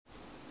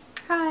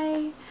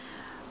Hi!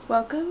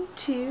 Welcome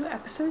to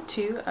episode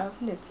 2 of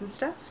Knits and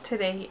Stuff.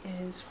 Today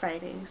is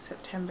Friday,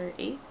 September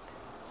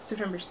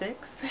 6th,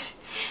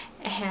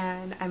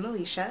 and I'm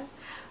Alicia.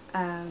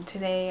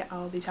 Today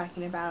I'll be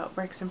talking about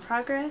works in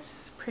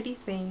progress, pretty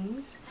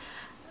things,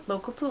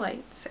 local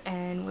delights,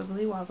 and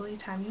wibbly wobbly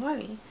timey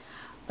wimey.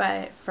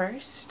 But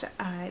first,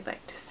 I'd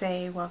like to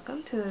say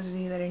welcome to those of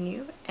you that are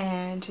new,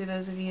 and to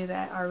those of you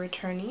that are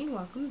returning,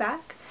 welcome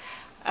back.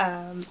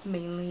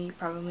 Mainly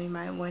probably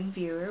my one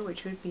viewer,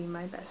 which would be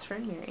my best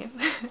friend Miriam.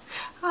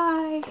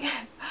 Hi!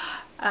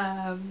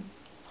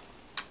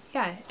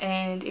 Yeah,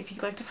 and if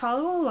you'd like to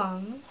follow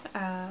along,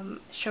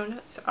 show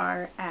notes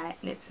are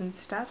at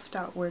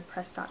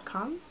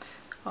knitsandstuff.wordpress.com.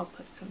 I'll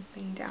put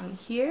something down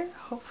here,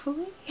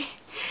 hopefully.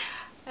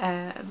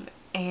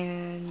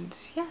 And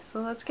yeah, so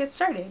let's get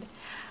started.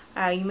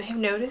 You may have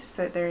noticed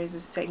that there is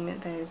a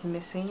segment that is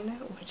missing,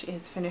 which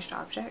is finished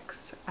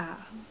objects.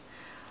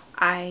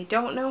 I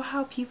don't know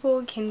how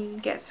people can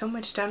get so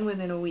much done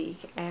within a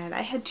week, and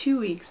I had 2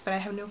 weeks, but I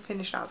have no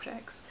finished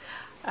objects.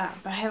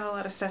 But I have a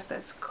lot of stuff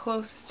that's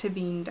close to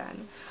being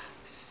done.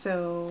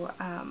 So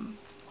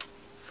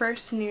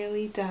first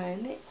nearly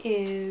done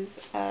is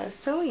a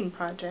sewing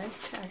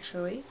project,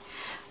 actually.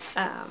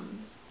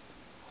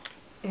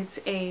 It's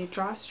a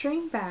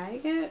drawstring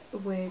bag,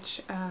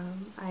 which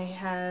I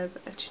have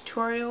a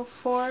tutorial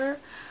for,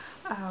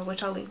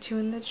 which I'll link to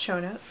in the show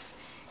notes.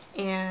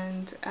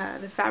 And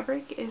the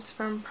fabric is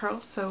from Purl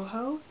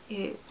Soho.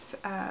 It's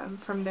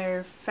from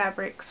their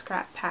fabric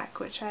scrap pack,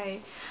 which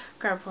I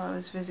grabbed while I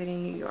was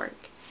visiting New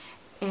York.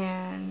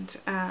 And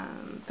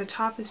the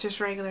top is just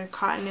regular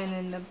cotton, and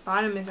then the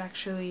bottom is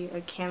actually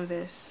a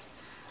canvas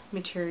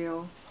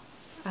material,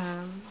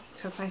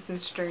 so it's nice and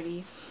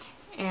sturdy.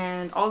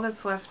 And all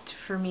that's left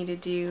for me to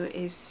do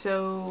is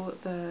sew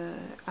the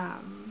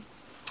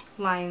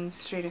lines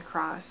straight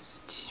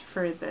across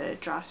for the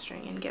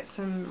drawstring and get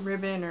some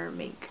ribbon or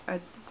make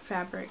a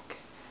fabric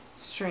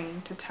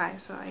string to tie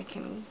so I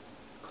can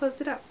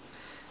close it up.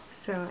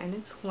 So, and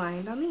it's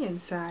lined on the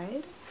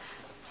inside.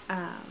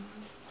 Yeah,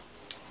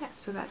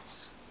 so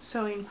that's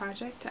sewing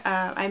project.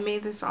 I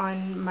made this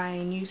on my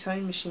new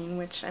sewing machine,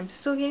 which I'm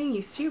still getting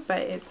used to,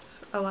 but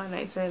it's a lot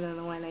nicer than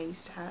the one I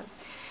used to have.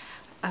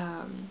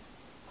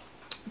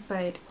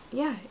 But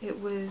yeah, it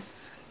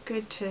was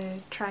good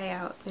to try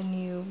out the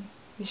new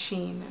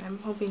machine. I'm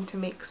hoping to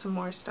make some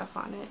more stuff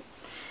on it.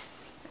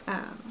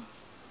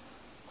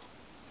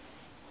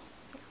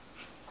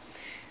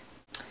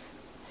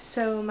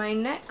 So my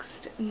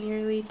next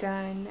nearly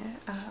done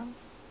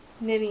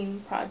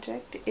knitting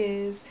project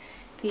is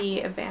the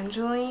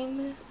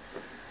Evangeline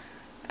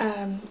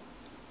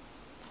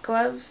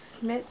gloves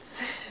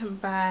mitts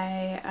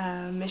by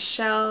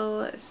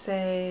Michelle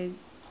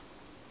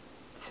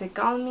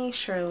Segalmi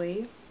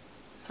Shirley.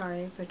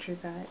 Sorry, I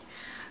butchered that.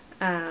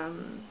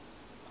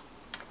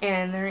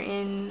 And they're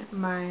in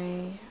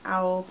my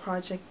owl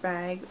project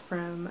bag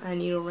from A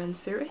Needle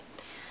Runs Through It.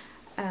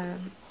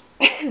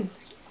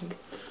 Excuse me.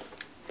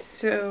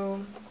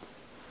 So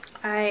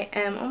I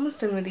am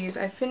almost done with these.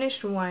 I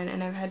finished one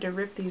and I've had to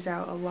rip these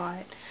out a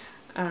lot.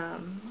 At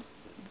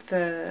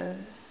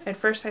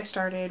first I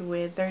started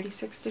with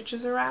 36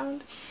 stitches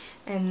around,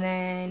 and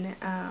then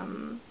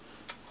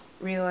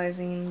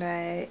realizing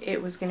that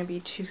it was going to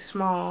be too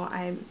small,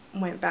 I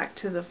went back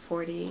to the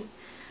 40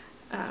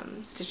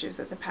 stitches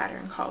that the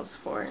pattern calls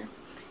for,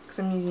 because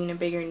I'm using a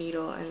bigger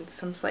needle and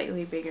some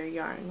slightly bigger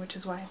yarn, which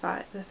is why I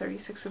thought the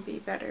 36 would be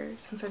better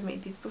since I've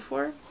made these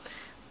before.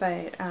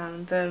 But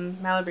the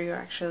Malabrigo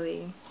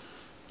actually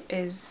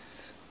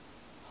is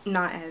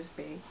not as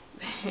big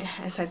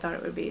as I thought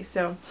it would be.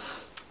 So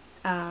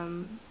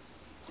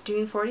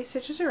doing 40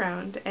 stitches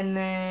around, and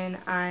then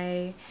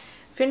I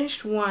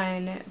finished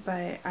one,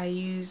 but I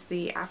used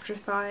the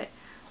Afterthought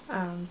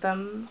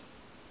thumb,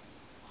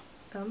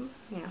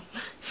 yeah.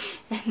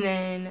 And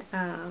then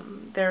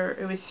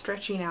it was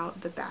stretching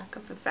out the back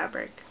of the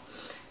fabric,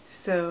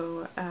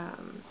 so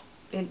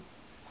it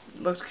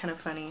looked kind of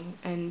funny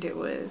and it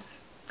was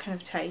kind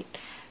of tight.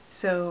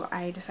 So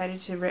I decided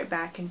to rip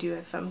back and do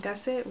a thumb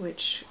gusset,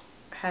 which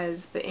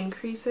has the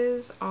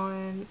increases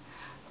on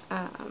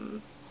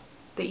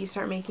that you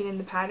start making in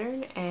the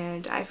pattern,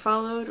 and I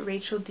followed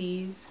Rachel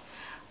D's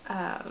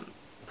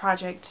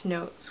project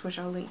notes, which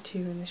I'll link to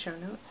in the show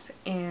notes,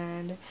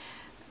 and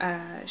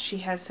she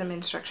has some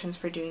instructions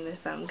for doing the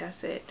thumb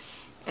gusset.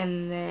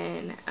 And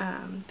then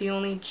the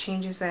only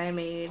changes that I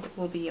made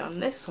will be on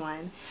this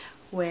one,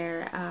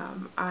 where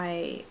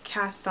I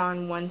cast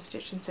on 1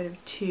 stitch instead of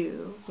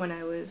 2 when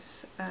I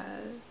was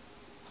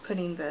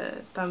putting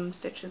the thumb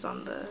stitches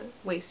on the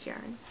waist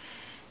yarn.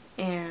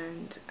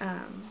 And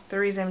the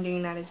reason I'm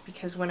doing that is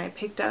because when I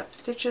picked up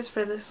stitches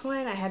for this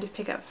one, I had to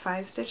pick up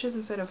 5 stitches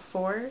instead of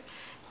 4,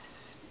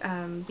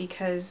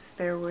 because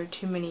there were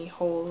too many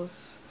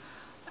holes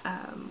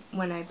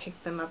when I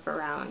picked them up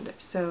around.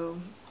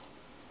 So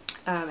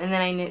and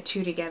then I knit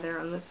 2 together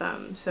on the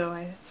thumb, so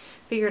I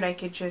figured I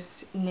could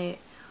just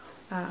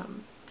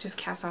just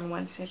cast on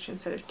 1 stitch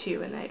instead of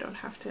 2, and then I don't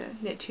have to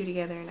knit 2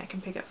 together, and I can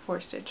pick up 4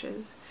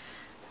 stitches.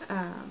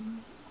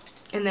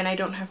 and then I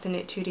don't have to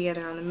knit two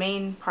together on the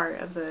main part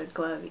of the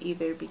glove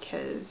either,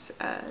 because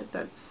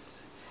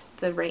that's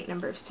the right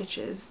number of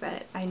stitches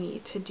that I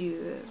need to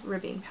do the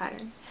ribbing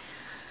pattern.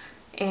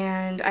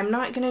 And I'm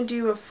not going to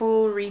do a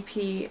full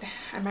repeat.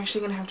 I'm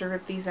actually going to have to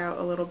rip these out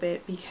a little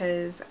bit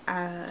because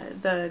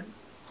the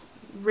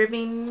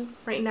ribbing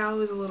right now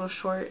is a little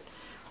short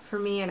for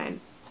me, and I'd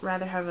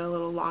rather have it a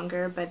little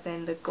longer, but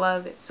then the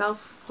glove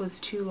itself was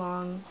too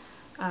long.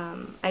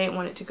 I didn't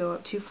want it to go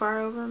up too far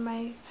over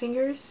my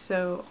fingers,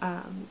 so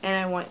and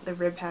I want the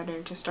rib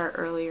pattern to start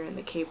earlier in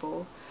the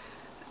cable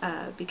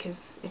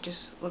because it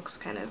just looks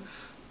kind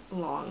of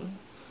long,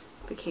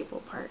 the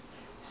cable part.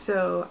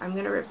 So I'm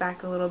gonna rip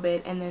back a little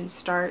bit and then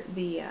start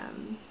the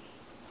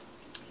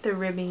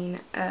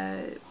ribbing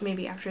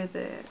maybe after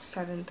the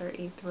 7th or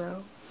 8th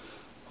row.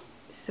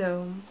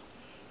 So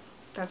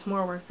that's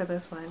more work for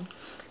this one,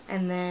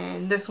 and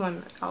then this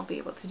one I'll be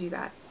able to do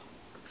that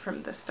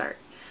from the start.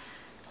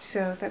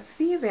 So that's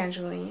the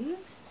Evangeline.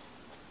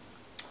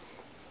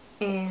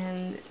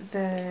 And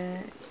the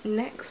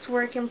next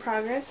work in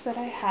progress that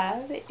I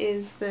have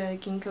is the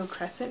Ginkgo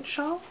Crescent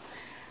shawl.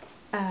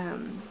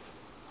 And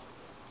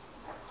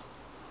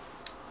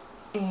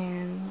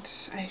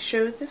I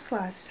showed this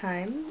last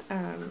time.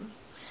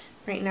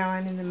 Right now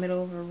I'm in the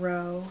middle of a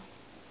row.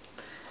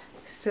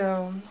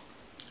 So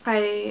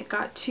I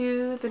got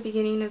to the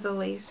beginning of the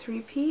lace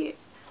repeat,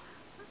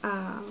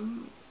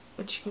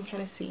 which you can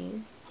kind of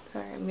see.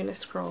 Sorry, I'm going to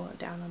scroll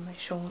down on my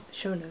show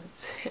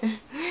notes.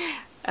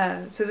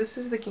 So this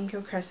is the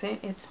Ginkgo Crescent.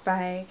 It's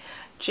by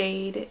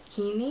Jade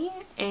Keeney,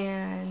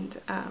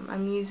 and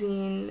I'm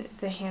using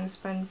the hand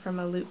spun from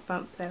a loop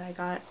bump that I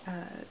got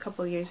a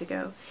couple years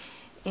ago,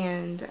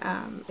 and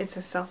it's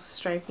a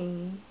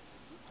self-striping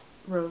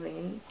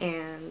roving,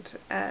 and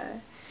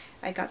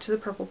I got to the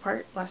purple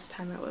part last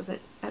time. I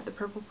wasn't at the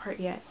purple part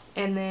yet,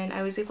 and then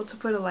I was able to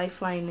put a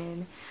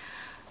lifeline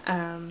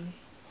in,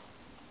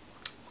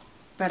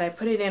 but I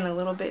put it in a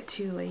little bit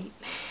too late,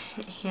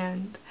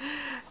 and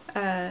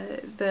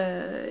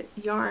the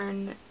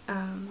yarn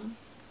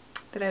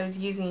that I was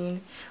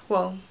using,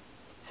 well,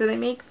 so they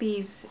make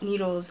these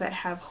needles that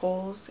have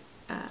holes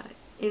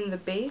in the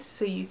base,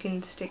 so you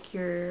can stick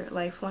your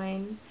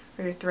lifeline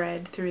or your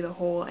thread through the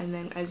hole, and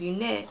then as you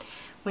knit,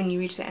 when you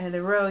reach the end of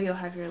the row, you'll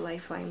have your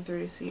lifeline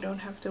through, so you don't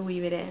have to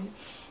weave it in.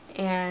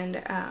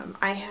 And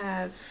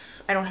I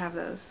don't have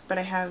those, but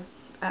I have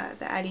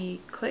the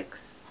Addi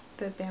Clicks,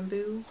 the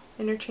bamboo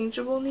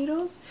interchangeable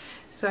needles.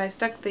 So I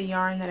stuck the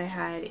yarn that I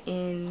had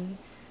in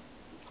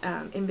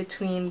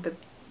between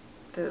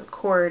the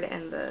cord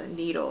and the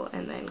needle,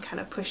 and then kind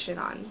of pushed it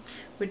on,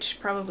 which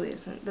probably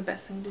isn't the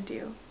best thing to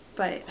do,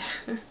 but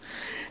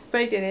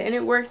but I did it and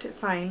it worked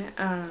fine.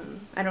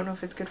 I don't know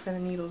if it's good for the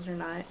needles or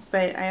not,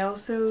 but I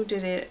also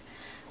did it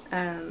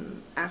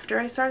after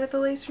I started the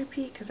lace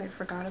repeat because I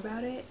forgot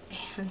about it,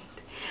 and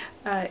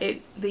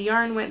the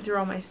yarn went through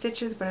all my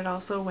stitches, but it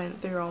also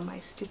went through all my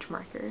stitch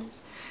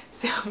markers.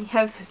 So I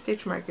have the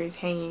stitch markers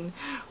hanging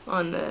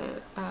on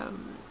the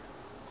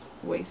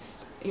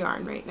waist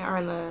yarn right now, or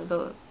on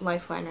the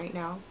lifeline right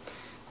now,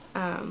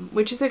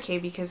 which is okay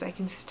because I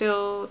can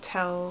still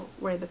tell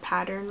where the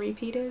pattern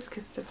repeat is,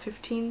 because it's a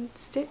 15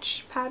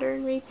 stitch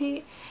pattern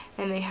repeat,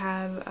 and they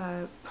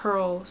have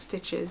purl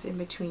stitches in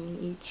between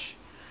each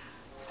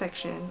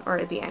section, or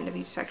at the end of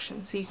each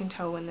section, so you can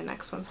tell when the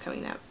next one's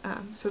coming up.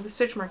 So the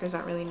stitch markers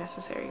aren't really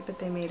necessary, but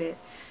they made it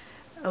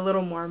a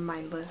little more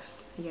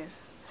mindless, I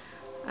guess.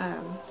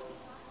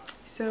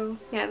 So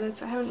yeah,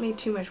 I haven't made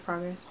too much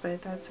progress,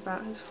 but that's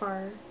about as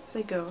far as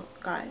I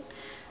got.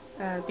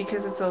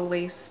 Because it's a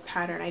lace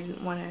pattern, I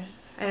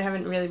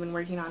haven't really been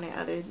working on it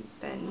other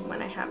than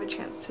when I have a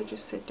chance to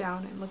just sit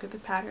down and look at the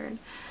pattern.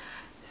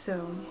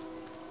 So,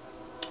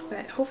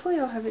 but hopefully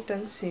I'll have it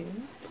done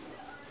soon.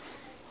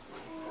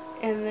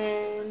 And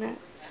then,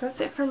 so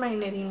that's it for my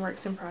knitting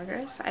works in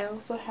progress. I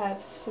also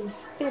have some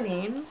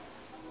spinning.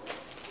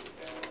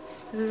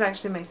 This is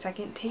actually my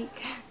second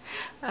take.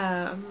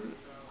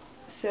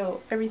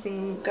 So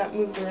everything got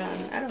moved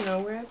around. I don't know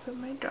where I put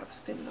my drop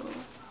spindle.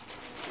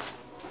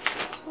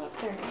 Oh,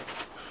 there it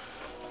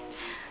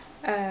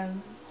is.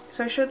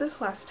 So I showed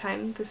this last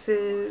time. This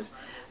is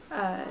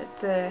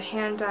the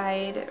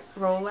hand-dyed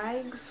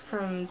Rolags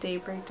from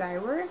Daybreak Dye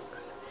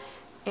Works,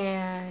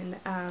 and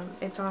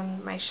it's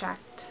on my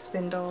shacked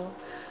spindle.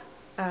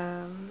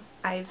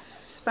 I've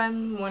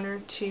spun one or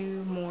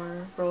two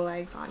more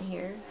Rolags on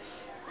here,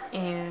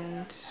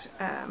 and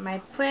my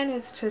plan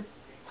is to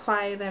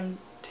ply them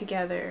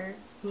together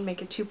and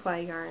make a 2-ply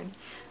yarn.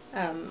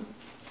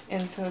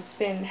 And so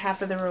spin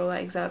half of the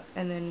Rolags up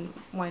and then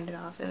wind it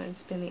off, and then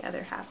spin the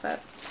other half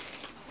up.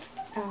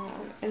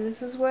 And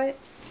this is what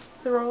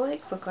the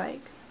Rolags look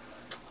like.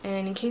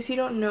 And in case you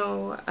don't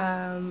know,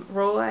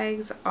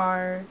 Rolags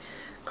are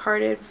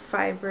carded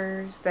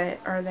fibers that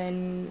are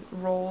then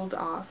rolled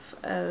off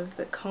of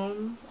the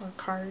comb or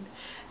card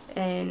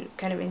and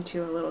kind of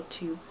into a little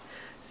tube.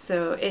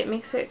 So it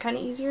makes it kind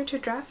of easier to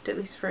draft, at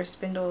least for a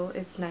spindle.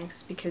 It's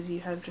nice because you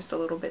have just a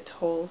little bit to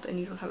hold and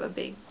you don't have a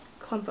big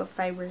clump of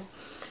fiber.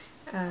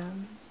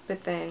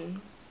 But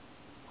then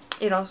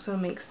it also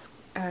makes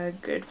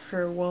good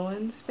for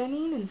woolen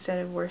spinning instead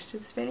of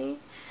worsted spinning.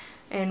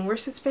 And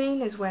worsted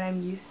spinning is what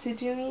I'm used to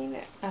doing.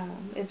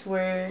 It's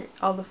where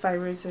all the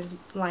fibers are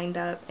lined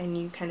up and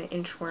you kind of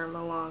inchworm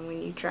along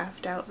when you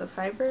draft out the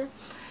fiber.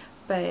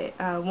 But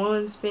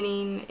woolen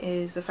spinning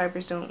is the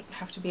fibers don't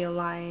have to be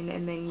aligned,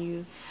 and then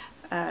you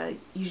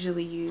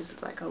usually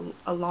use like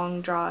a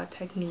long draw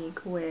technique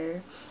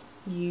where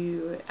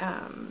you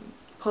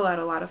pull out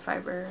a lot of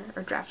fiber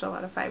or draft a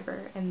lot of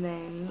fiber and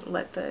then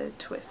let the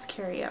twist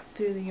carry up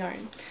through the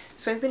yarn.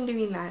 So I've been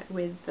doing that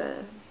with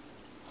the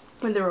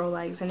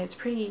Rolags, and it's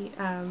pretty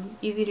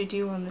easy to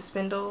do on the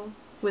spindle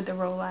with the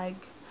Rolag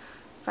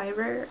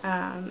fiber.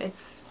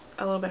 It's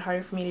a little bit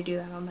harder for me to do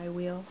that on my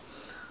wheel.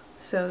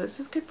 So this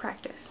is good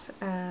practice.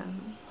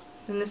 And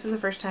this is the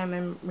first time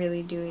I'm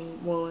really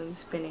doing woolen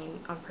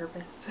spinning on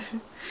purpose.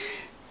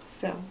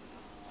 So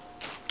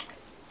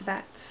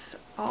that's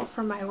all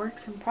for my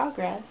works in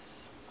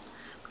progress,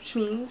 which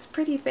means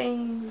pretty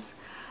things.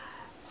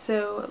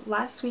 So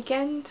last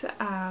weekend,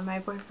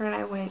 my boyfriend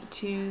and I went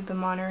to the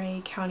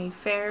Monterey County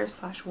Fair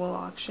 / wool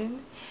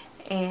auction,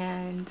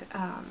 and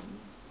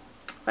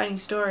funny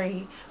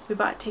story, we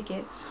bought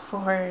tickets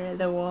for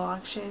the wool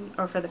auction,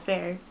 or for the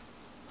fair,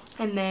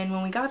 and then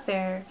when we got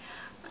there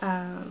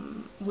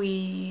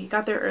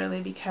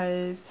early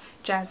because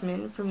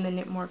Jasmine from the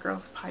Knitmore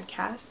Girls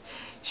podcast,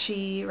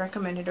 she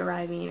recommended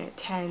arriving at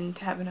 10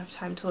 to have enough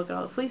time to look at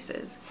all the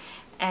fleeces,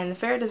 and the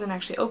fair doesn't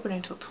actually open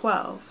until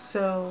 12,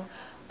 so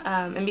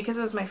and because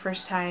it was my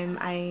first time,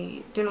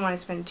 I didn't want to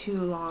spend too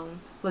long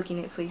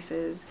looking at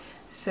fleeces,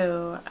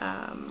 so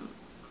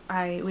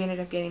we ended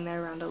up getting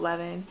there around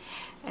 11,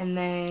 and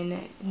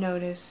then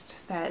noticed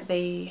that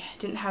they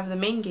didn't have the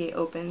main gate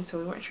open, so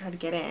we weren't sure how to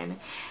get in.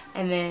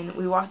 And then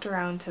we walked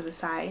around to the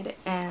side,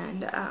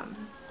 and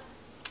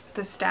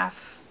the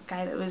staff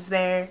guy that was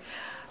there,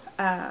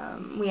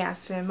 we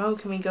asked him, oh,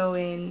 can we go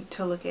in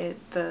to look at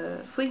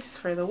the fleece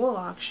for the wool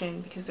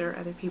auction, because there were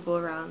other people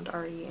around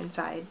already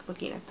inside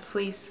looking at the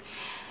fleece.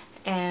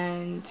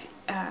 And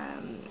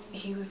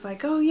he was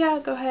like, oh yeah,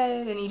 go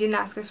ahead, and he didn't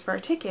ask us for our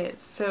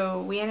tickets,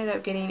 so we ended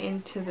up getting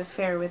into the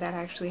fair without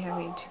actually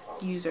having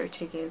to use our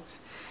tickets.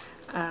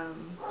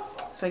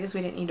 So I guess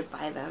we didn't need to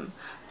buy them,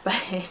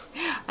 but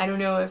I don't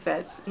know if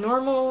that's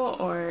normal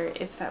or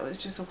if that was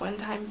just a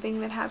one-time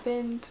thing that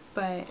happened,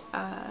 but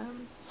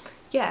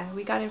yeah,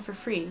 we got in for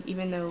free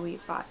even though we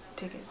bought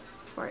tickets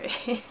for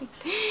it.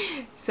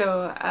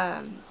 So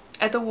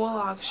at the wool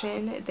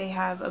auction, they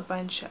have a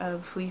bunch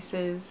of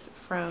fleeces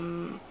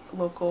from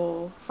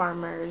local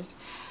farmers,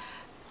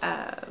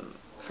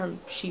 from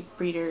sheep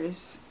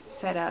breeders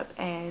set up,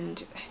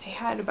 and they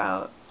had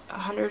about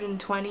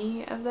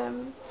 120 of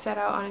them set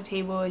out on a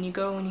table, and you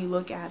go and you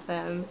look at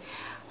them,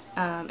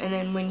 and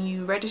then when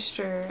you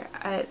register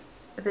at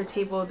the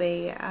table,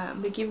 they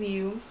give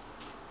you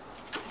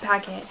a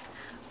packet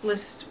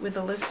with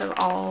a list of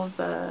all of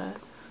the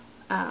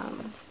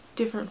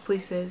different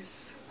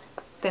fleeces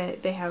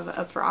that they have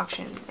up for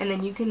auction, and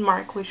then you can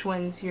mark which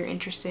ones you're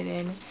interested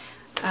in.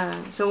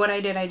 So what I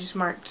did, I just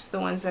marked the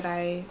ones that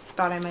I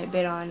thought I might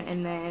bid on,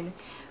 and then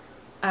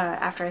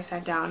after I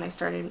sat down, I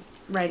started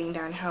writing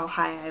down how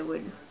high I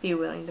would be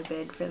willing to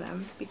bid for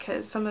them,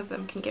 because some of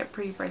them can get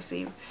pretty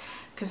pricey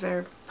because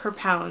they're per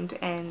pound,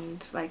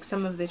 and like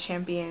some of the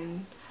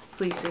Champion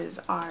fleeces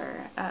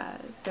are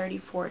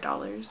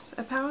 $34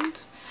 a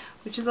pound,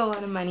 which is a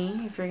lot of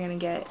money if you're gonna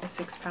get a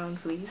 6-pound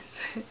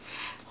fleece.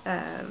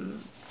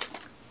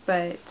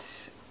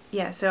 But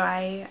yeah, so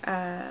I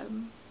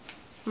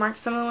marked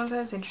some of the ones I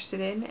was interested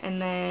in,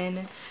 and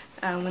then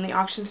when the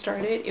auction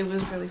started, it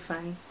was really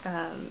fun.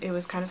 It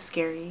was kind of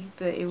scary.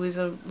 It was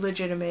a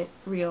legitimate,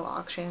 real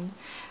auction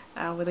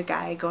with a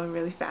guy going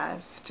really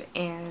fast,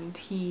 and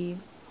so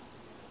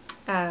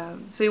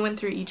he went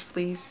through each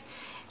fleece,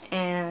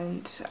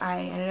 and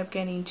I ended up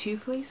getting 2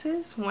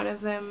 fleeces. One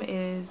of them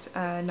is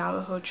a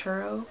Navajo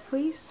Churro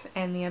fleece,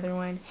 and the other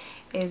one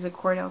is a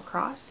Cordell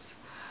Cross.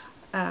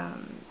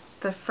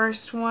 The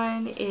first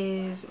one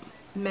is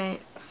meant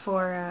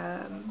for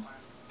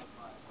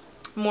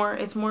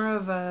it's more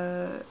of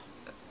a, I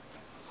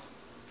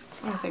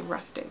don't want to say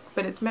rustic,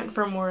 but it's meant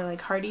for more like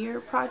hardier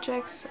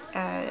projects.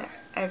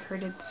 I've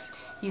heard it's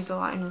used a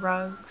lot in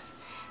rugs,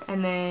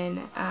 and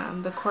then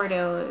the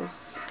Cordell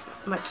is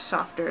much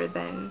softer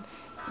than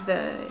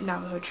the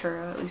Navajo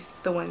Churro, at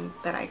least the ones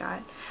that I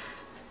got.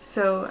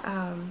 So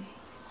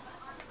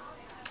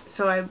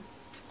so I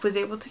was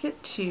able to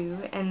get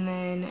 2, and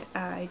then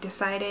I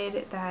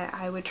decided that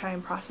I would try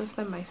and process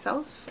them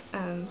myself.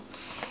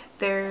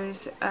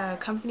 There's a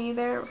company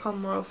there called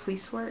Moral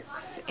Fleece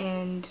Works,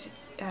 and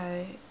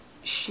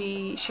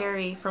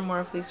Sherry from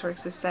Moral Fleece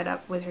Works is set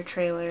up with her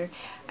trailer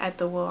at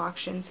the wool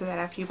auction, so that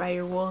after you buy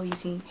your wool, you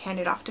can hand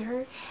it off to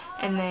her,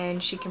 and then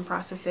she can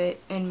process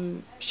it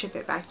and ship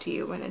it back to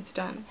you when it's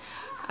done.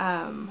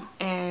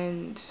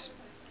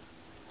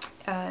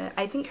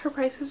 I think her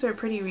prices are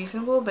pretty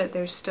reasonable, but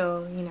they're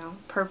still, you know,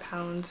 per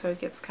pound, so it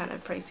gets kind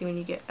of pricey when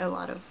you get a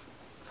lot of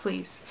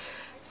fleece.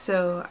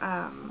 So,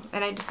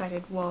 and I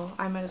decided, well,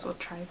 I might as well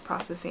try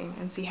processing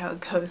and see how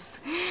it goes.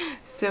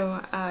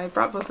 So I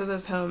brought both of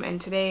those home, and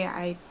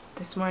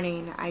this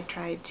morning I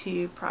tried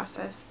to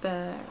process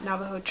the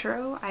Navajo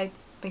churro. I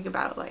think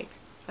about like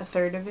a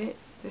third of it.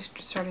 Just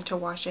started to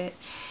wash it,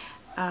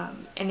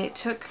 and it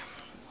took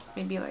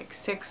maybe like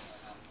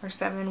 6 or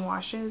 7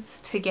 washes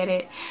to get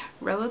it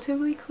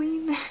relatively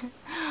clean.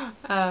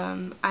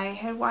 I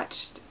had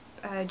watched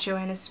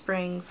Joanna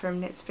Spring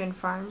from Knit Spin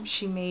Farm.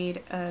 She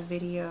made a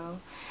video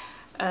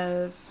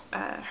of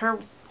her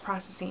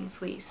processing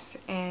fleece,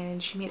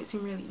 and she made it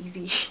seem really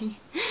easy.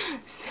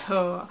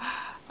 So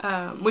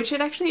which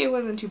it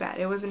wasn't too bad.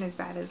 It wasn't as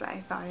bad as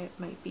I thought it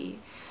might be.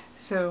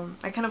 So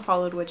I kind of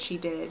followed what she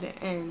did,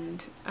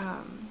 and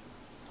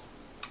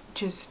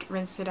just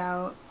rinsed it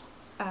out,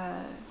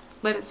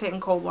 let it sit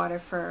in cold water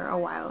for a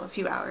while, a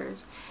few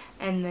hours,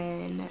 and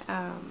then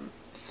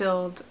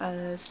filled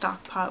a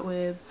stock pot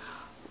with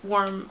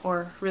warm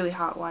or really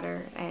hot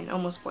water and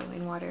almost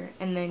boiling water,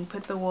 and then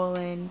put the wool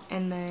in,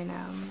 and then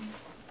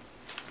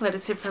let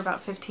it sit for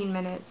about 15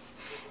 minutes,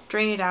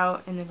 drain it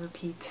out, and then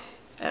repeat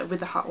with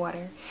the hot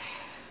water.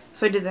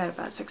 So I did that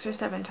about 6 or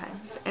 7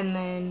 times, and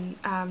then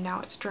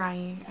now it's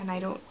drying, and I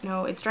don't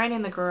know, it's drying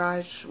in the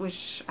garage,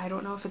 which I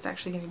don't know if it's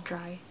actually going to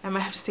dry. I might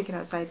have to stick it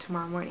outside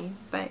tomorrow morning,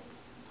 but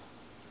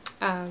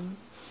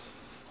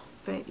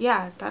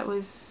yeah, that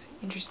was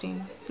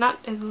interesting.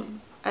 Not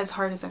as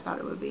hard as I thought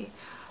it would be.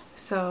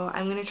 So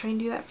I'm going to try and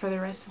do that for the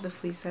rest of the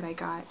fleece that I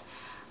got,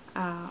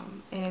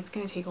 and it's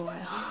going to take a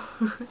while.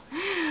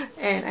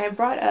 And I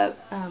brought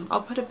up,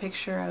 I'll put a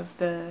picture of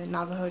the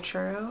Navajo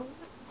churro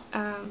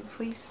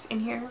fleece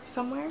in here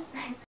somewhere.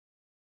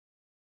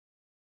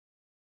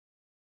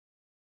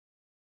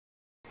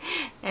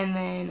 And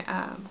then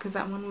because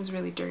that one was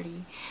really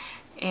dirty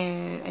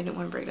and I didn't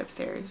want to bring it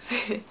upstairs.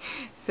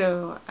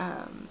 So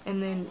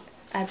and then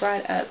I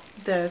brought up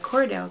the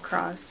Corriedale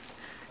cross,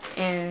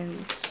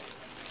 and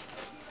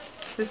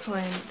this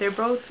one, they're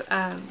both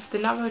the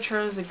Navajo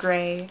churro is a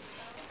gray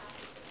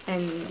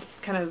and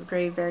kind of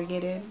gray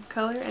variegated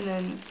color, and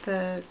then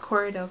the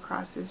Corriedale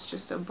cross is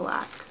just a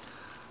black,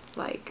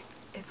 like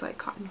it's like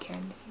cotton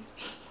candy.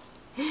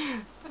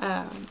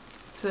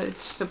 So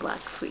it's just a black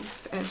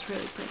fleece, and it's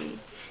really pretty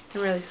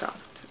and really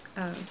soft.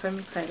 So I'm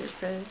excited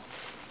for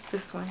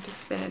this one to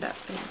spin it up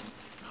and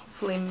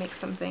hopefully make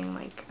something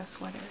like a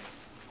sweater.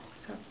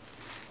 So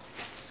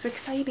it's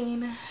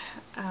exciting.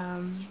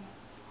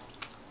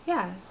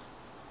 Yeah,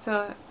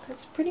 so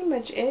that's pretty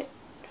much it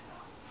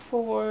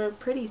for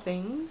pretty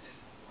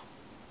things.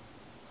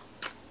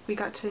 We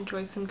got to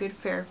enjoy some good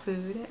fair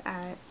food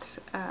at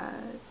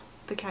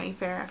the county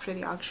fair after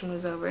the auction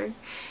was over,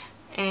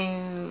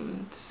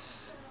 and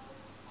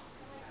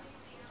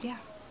yeah,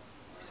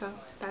 so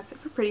that's it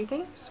for pretty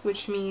things,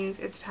 which means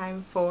it's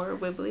time for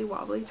wibbly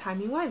wobbly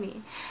timey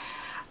wimey.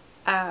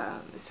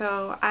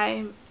 So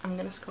I'm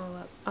gonna scroll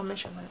up on my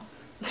show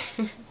notes.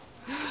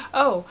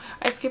 Oh,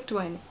 I skipped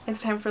one.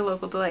 It's time for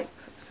local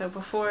delights. So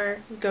before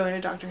we go into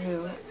Doctor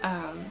Who,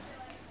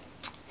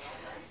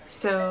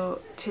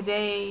 so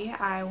today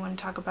I want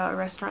to talk about a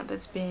restaurant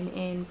that's been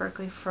in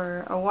Berkeley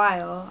for a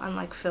while,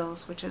 unlike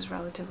Phil's, which is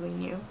relatively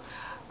new.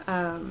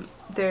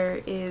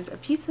 There is a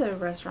pizza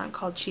restaurant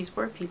called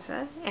Cheeseboard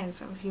Pizza, and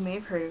some of you may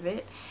have heard of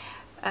it.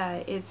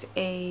 It's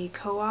a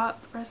co-op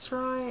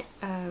restaurant,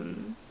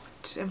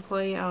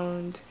 employee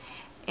owned,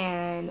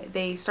 and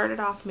they started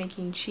off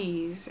making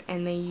cheese,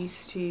 and they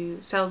used to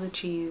sell the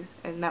cheese,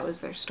 and that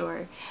was their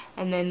store,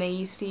 and then they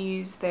used to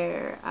use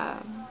their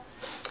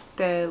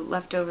the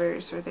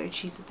leftovers or their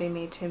cheese that they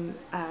made to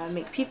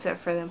make pizza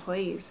for the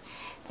employees.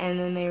 And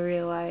then they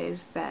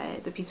realized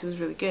that the pizza was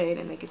really good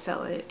and they could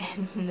sell it,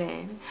 and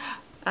then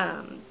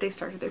they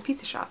started their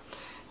pizza shop.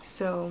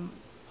 So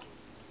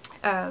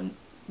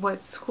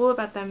what's cool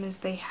about them is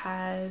they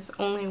have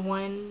only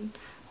one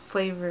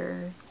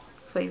flavor,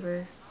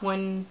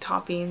 one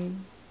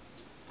topping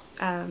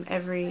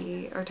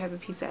or type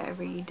of pizza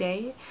every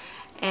day.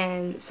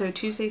 And so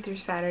Tuesday through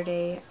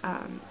Saturday,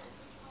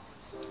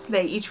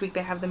 each week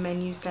they have the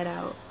menu set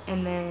out,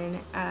 and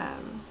then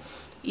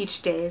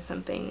each day is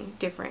something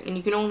different, and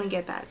you can only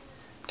get that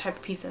type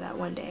of pizza that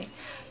one day.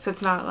 So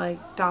it's not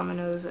like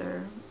Domino's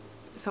or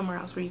somewhere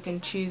else where you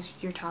can choose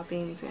your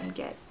toppings and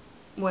get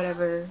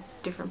whatever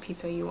different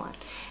pizza you want.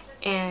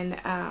 And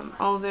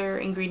all their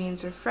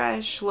ingredients are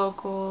fresh,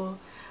 local,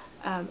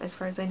 as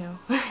far as I know.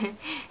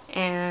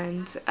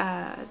 And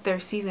they're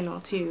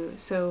seasonal too.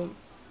 So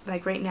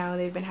like right now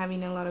they've been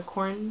having a lot of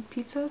corn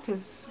pizza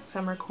because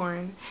summer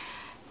corn.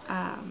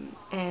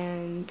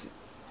 And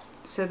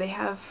so they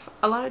have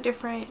a lot of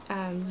different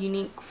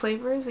unique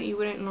flavors that you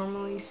wouldn't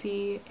normally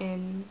see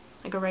in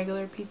like a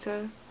regular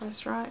pizza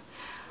restaurant.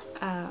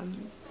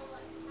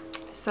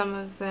 Some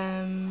of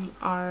them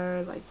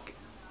are like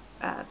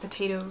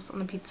potatoes on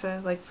the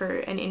pizza. Like for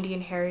an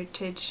Indian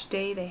Heritage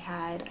Day, they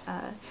had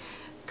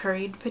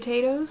curried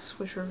potatoes,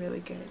 which were really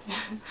good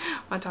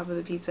on top of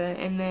the pizza.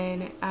 And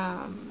then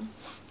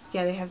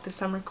yeah, they have the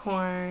summer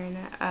corn.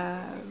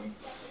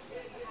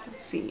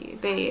 Let's see,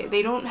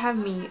 they don't have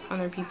meat on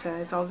their pizza.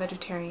 It's all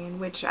vegetarian,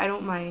 which I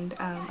don't mind.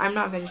 I'm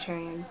not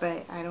vegetarian,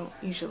 but I don't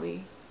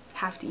usually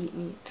have to eat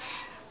meat.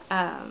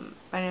 I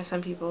know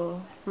some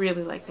people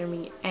really like their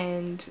meat,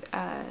 and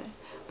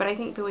but I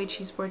think the way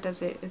Cheese Board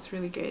does it, it's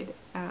really good.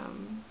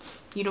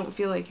 You don't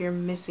feel like you're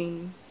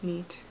missing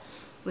meat.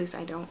 At least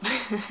I don't.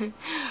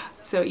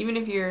 So even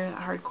if you're a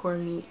hardcore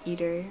meat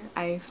eater,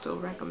 I still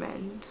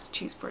recommend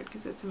Cheese Board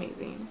because it's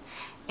amazing.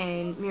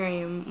 And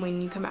Miriam,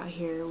 when you come out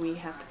here, we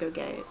have to go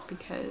get it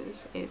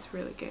because it's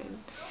really good.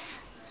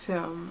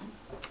 So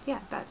yeah,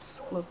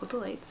 that's Local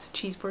Delights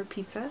Cheese Board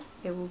Pizza.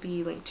 It will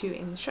be linked to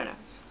in the show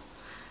notes.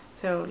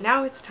 So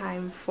now it's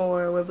time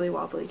for Wibbly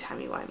Wobbly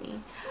Timey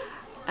Wimey.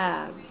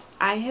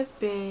 I have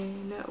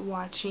been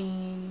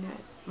rewatching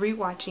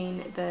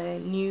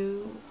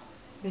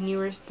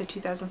the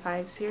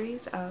 2005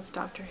 series of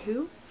Doctor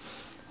Who.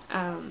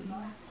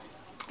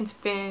 It's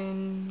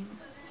been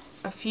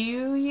a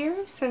few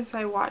years since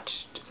I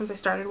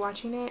started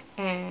watching it,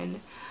 and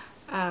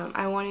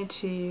I wanted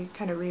to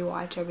kind of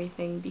rewatch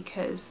everything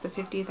because the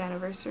 50th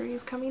anniversary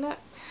is coming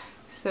up,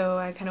 so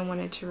I kind of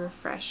wanted to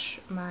refresh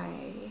my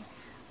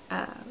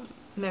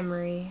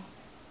memory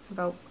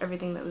about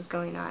everything that was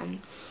going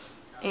on.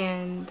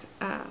 And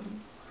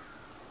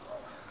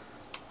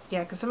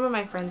yeah, because some of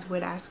my friends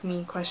would ask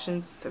me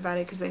questions about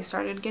it because they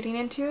started getting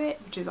into it,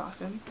 which is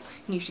awesome,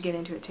 and you should get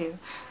into it too.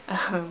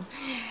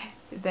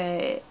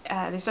 They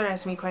started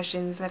asking me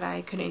questions that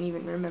I couldn't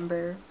even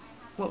remember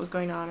what was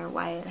going on or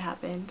why it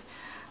happened.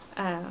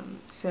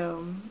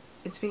 So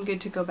it's been good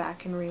to go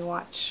back and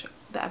rewatch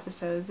the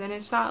episodes, and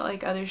it's not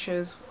like other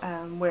shows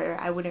where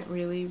I wouldn't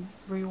really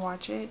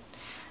rewatch it.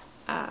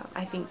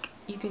 I think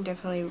you can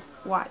definitely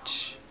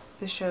watch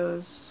the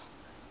shows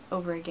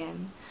over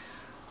again.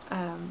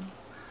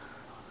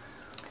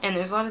 And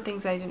there's a lot of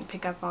things I didn't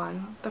pick up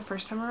on the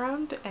first time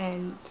around,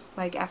 and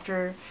like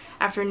after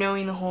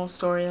knowing the whole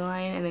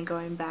storyline and then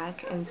going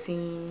back and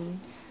seeing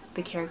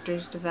the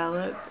characters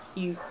develop,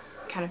 you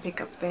kind of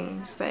pick up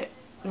things that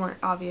weren't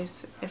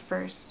obvious at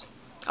first.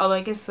 Although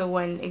I guess the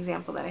one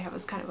example that I have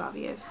is kind of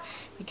obvious,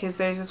 because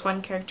there's this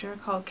one character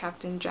called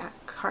Captain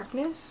Jack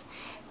Harkness,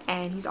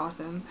 and he's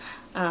awesome.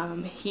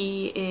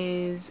 He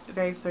is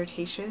very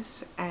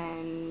flirtatious,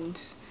 and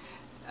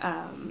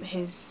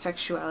his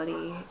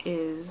sexuality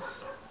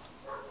is,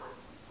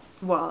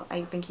 well,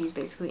 I think he's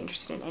basically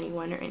interested in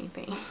anyone or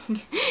anything,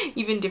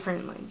 even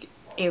different like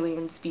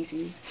alien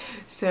species.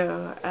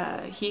 So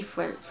he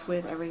flirts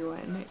with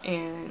everyone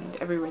and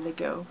everywhere they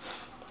go.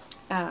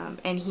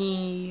 And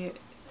he,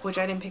 which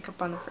I didn't pick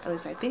up on, at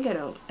least I think I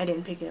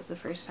didn't pick it up the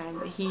first time,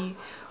 but he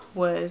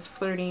was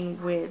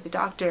flirting with the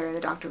Doctor, and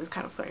the Doctor was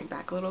kind of flirting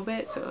back a little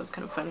bit, so it was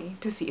kind of funny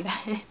to see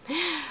that.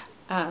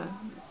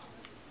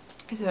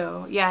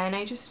 So yeah, and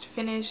I just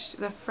finished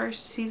the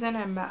first season.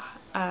 I'm about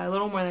a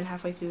little more than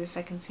halfway through the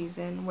second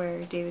season,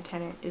 where David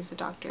Tennant is the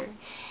Doctor,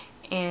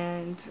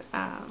 and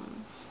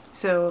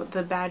so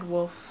the bad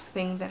wolf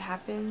thing that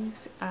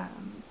happens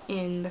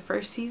in the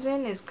first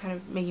season is kind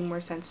of making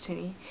more sense to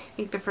me. I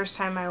think the first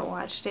time I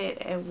watched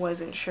it, I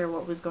wasn't sure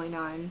what was going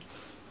on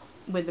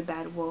with the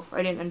bad wolf.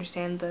 I didn't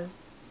understand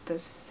the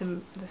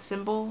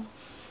symbol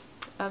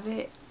of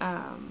it,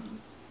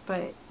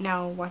 but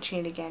now watching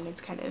it again,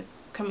 it's kind of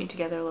coming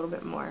together a little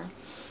bit more.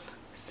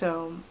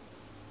 So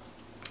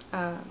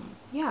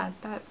yeah,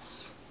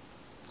 that's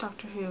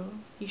Doctor Who.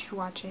 You should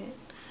watch it.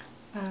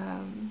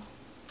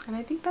 And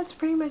I think that's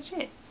pretty much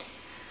it.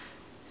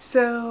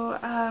 So,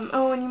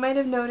 oh, and you might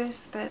have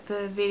noticed that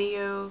the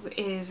video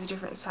is a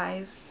different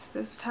size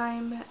this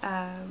time.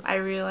 I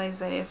realized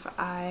that if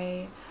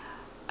I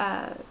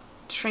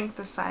shrink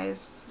the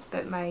size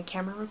that my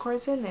camera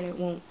records in, then it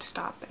won't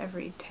stop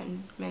every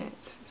 10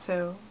 minutes.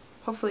 So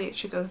hopefully it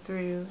should go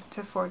through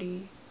to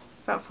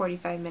about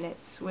 45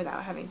 minutes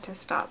without having to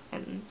stop,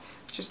 and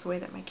it's just the way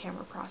that my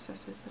camera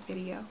processes the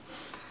video.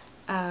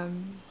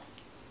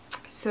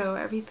 So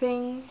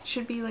everything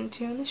should be linked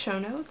to in the show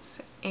notes,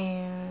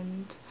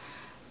 and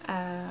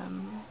I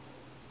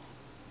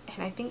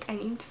think I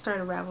need to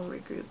start a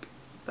Ravelry group,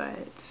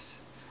 but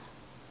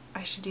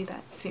I should do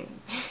that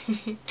soon.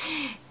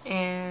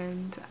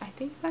 And I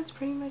think that's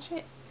pretty much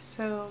it.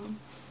 So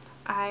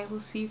I will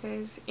see you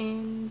guys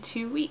in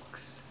 2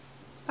 weeks.